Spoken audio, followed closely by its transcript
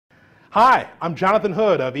Hi, I'm Jonathan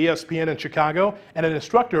Hood of ESPN in Chicago and an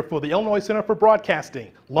instructor for the Illinois Center for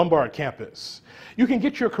Broadcasting, Lombard Campus. You can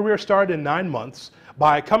get your career started in 9 months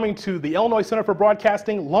by coming to the Illinois Center for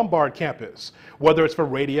Broadcasting, Lombard Campus. Whether it's for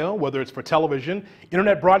radio, whether it's for television,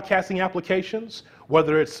 internet broadcasting applications,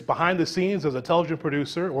 whether it's behind the scenes as a television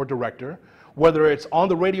producer or director, whether it's on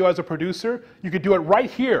the radio as a producer, you could do it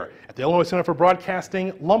right here at the Illinois Center for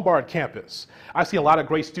Broadcasting, Lombard Campus. I've seen a lot of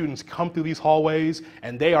great students come through these hallways,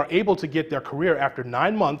 and they are able to get their career after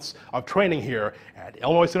 9 months of training here at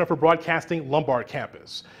Illinois Center for Broadcasting, Lombard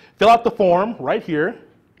Campus. Fill out the form right here,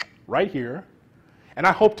 and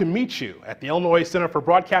I hope to meet you at the Illinois Center for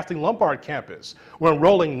Broadcasting, Lombard Campus. We're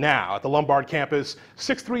enrolling now at the Lombard Campus,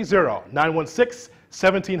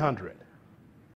 630-916-1700.